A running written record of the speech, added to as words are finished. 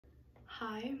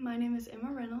Hi, my name is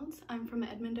Emma Reynolds. I'm from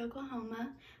Edmond,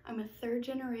 Oklahoma. I'm a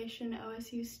third-generation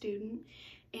OSU student,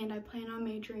 and I plan on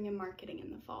majoring in marketing in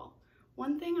the fall.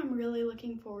 One thing I'm really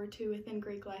looking forward to within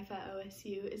Greek life at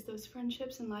OSU is those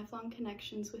friendships and lifelong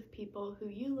connections with people who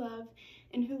you love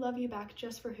and who love you back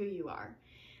just for who you are.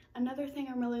 Another thing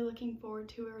I'm really looking forward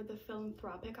to are the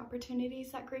philanthropic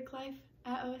opportunities that Greek life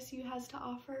at OSU has to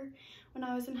offer. When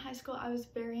I was in high school, I was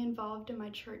very involved in my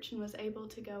church and was able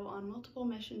to go on multiple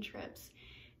mission trips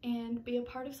and be a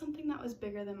part of something that was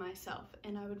bigger than myself.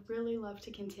 And I would really love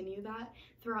to continue that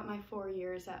throughout my 4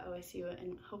 years at OSU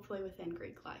and hopefully within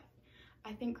Greek life.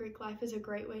 I think Greek life is a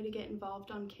great way to get involved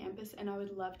on campus, and I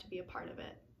would love to be a part of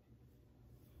it.